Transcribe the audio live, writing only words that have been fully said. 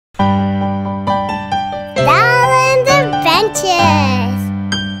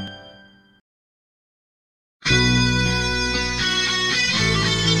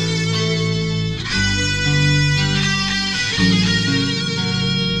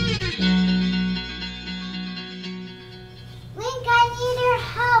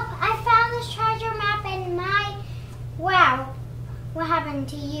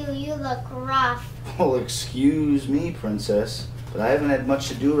look rough. Well, excuse me, Princess, but I haven't had much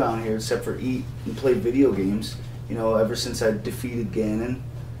to do around here except for eat and play video games, you know, ever since I defeated Ganon.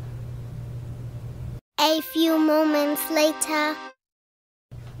 A few moments later.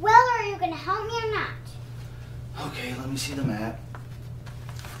 Well, are you going to help me or not? Okay, let me see the map.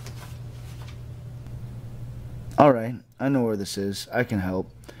 Alright, I know where this is. I can help.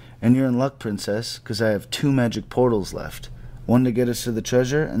 And you're in luck, Princess, because I have 2 magic portals left. One to get us to the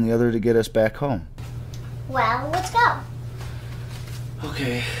treasure, and the other to get us back home. Well, let's go.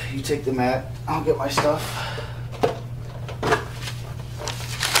 Okay, you take the map. I'll get my stuff.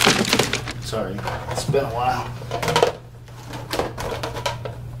 Sorry, it's been a while.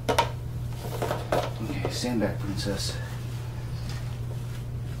 Okay, stand back, Princess.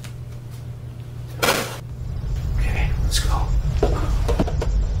 Okay, let's go.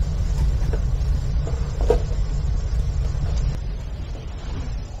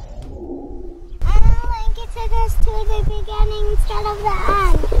 To the beginning instead of the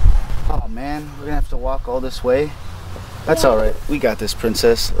end. Oh man, we're gonna have to walk all this way. That's alright, we got this,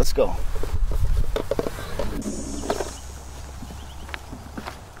 Princess. Let's go.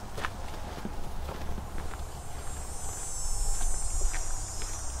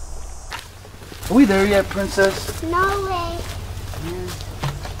 Are we there yet, Princess? No way.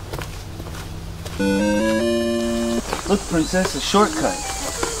 Look, Princess, a shortcut.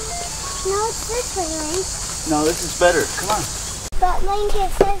 No, it's this way, Link. No, this is better. Come on. But Link, it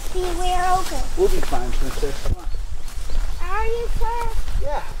says beware ogre. We'll be fine, Princess. Come on. Are you sure?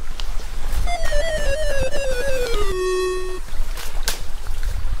 Yeah.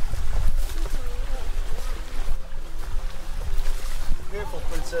 Careful,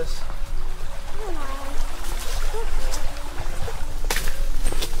 Princess. Come on.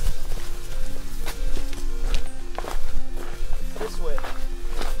 This way.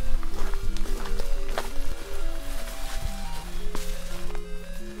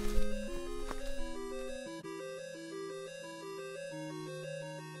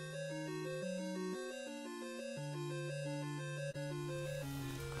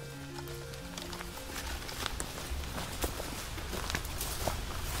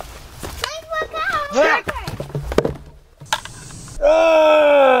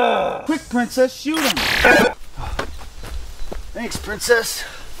 Quick, Princess, shoot him! Thanks, Princess.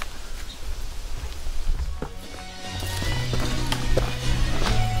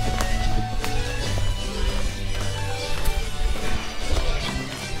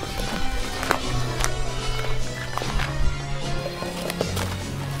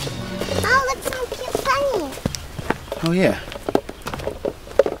 Oh, look, some cute bunnies. Oh, yeah.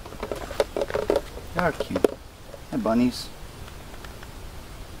 They are cute. Hi, bunnies.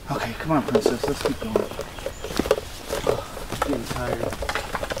 Okay, come on, Princess. Let's keep going. Oh, I'm getting tired.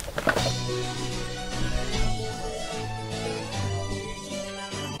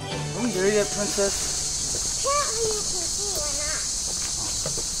 Are we there yet, Princess? Apparently you can see we're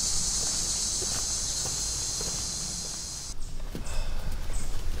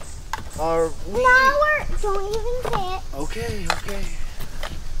not. Are we? No, don't even say it. Okay, okay.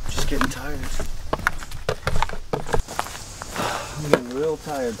 Just getting tired. I'm getting real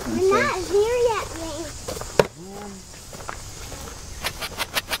tired, Princess. We're not here yet, Link.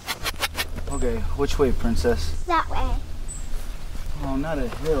 Okay, which way, Princess? That way. Oh, not a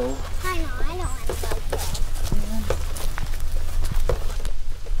hill. I know how to go there.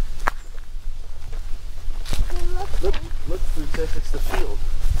 Look, look, Princess, it's the field.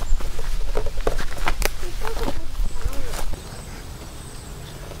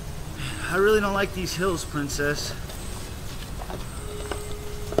 I really don't like these hills, Princess.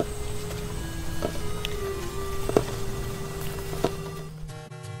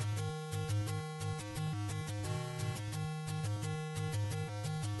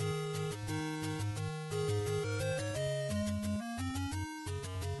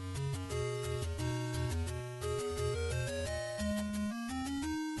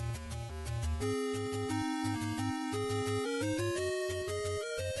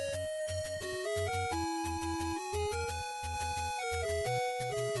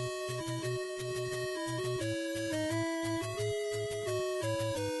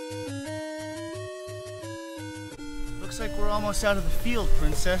 Looks like we're almost out of the field,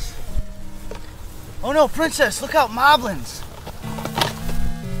 Princess. Oh no, Princess, look out, moblins!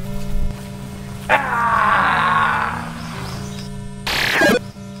 Ah!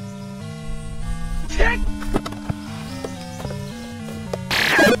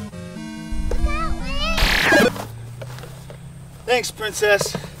 Thanks,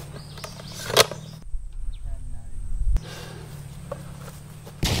 Princess.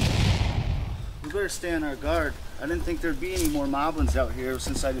 stay on our guard. I didn't think there'd be any more moblins out here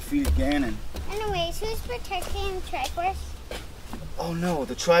since I defeated Ganon. Anyways, who's protecting the Triforce? Oh no,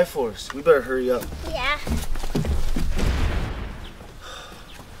 the Triforce. We better hurry up. Yeah.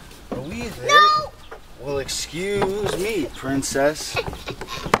 Are we there? No! Well, excuse me, princess.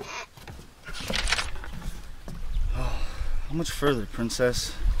 Oh, how much further,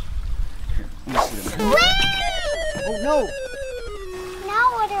 princess? Here, let me see them. Oh no! Now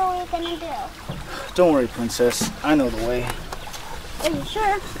what are we gonna do? Don't worry, princess. I know the way. Are you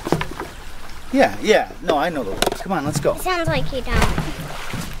sure? Yeah. No, I know the way. Come on, let's go. It sounds like you don't.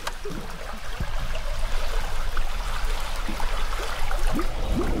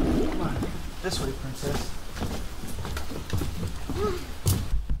 Come on, this way, princess.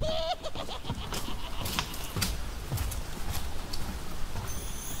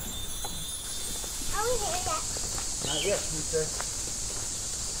 Are we here yet? Not yet, princess.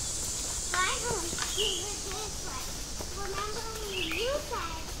 My home is this way. Remember when you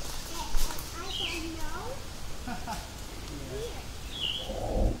said that I said no?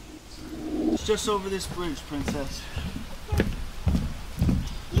 It's just over this bridge, princess.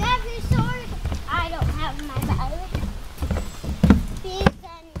 You have your sword. I don't have my bow. Because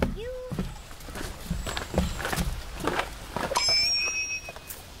then you...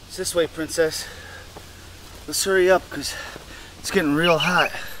 It's this way, princess. Let's hurry up, because it's getting real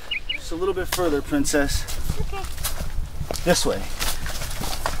hot. Just a little bit further, princess. Okay. This way.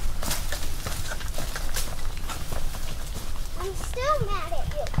 I'm still mad at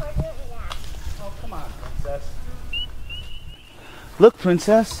you for doing that. Oh, come on, princess. Look,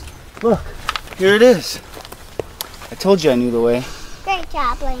 princess. Look. Here it is. I told you I knew the way. Great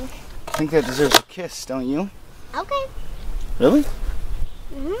job, Link. I think that deserves a kiss, don't you? Okay. Really?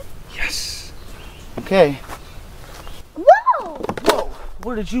 Mm-hmm. Yes. Okay. Whoa! Whoa!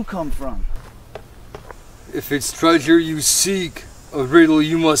 Where did you come from? If it's treasure you seek, a riddle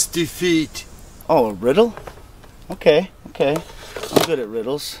you must defeat. Oh, a riddle? Okay. I'm good at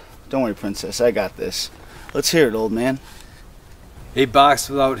riddles. Don't worry, princess. I got this. Let's hear it, old man. A box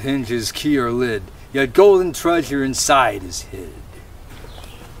without hinges, key or lid, yet golden treasure inside is hid.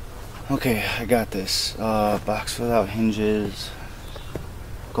 Okay, I got this. Box without hinges.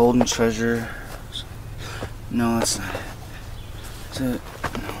 Golden treasure. No, that's not it. Is it?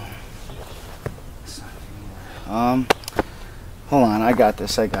 No. That's not it either. Hold on. I got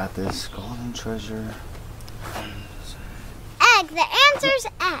this. Golden treasure. Egg. The answer's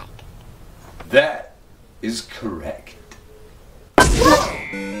egg. That is correct.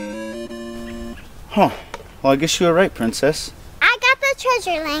 Huh. Well, I guess you were right, princess. I got the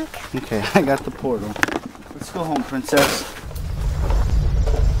treasure, Link. Okay, I got the portal. Let's go home, princess.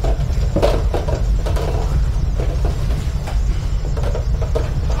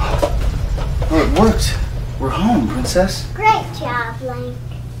 Oh, it worked. We're home, princess. Great job, Link.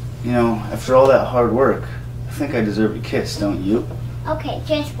 You know, after all that hard work, I think I deserve a kiss, don't you? Okay,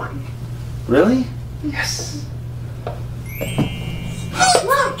 just one. Really? Yes.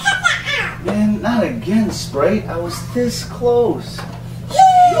 Whoa! Man, not again, Sprite. I was this close.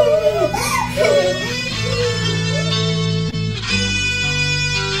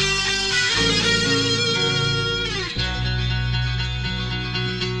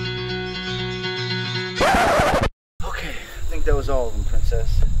 Okay, I think that was all of them,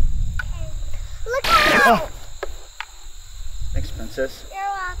 princess. Look out! Oh. Thanks, princess. You're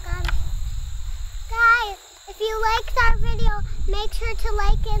welcome. Guys, if you liked our video, make sure to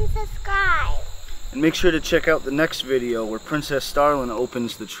like and subscribe. And make sure to check out the next video where Princess Starlynne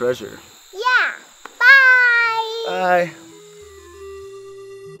opens the treasure. Yeah. Bye! Bye.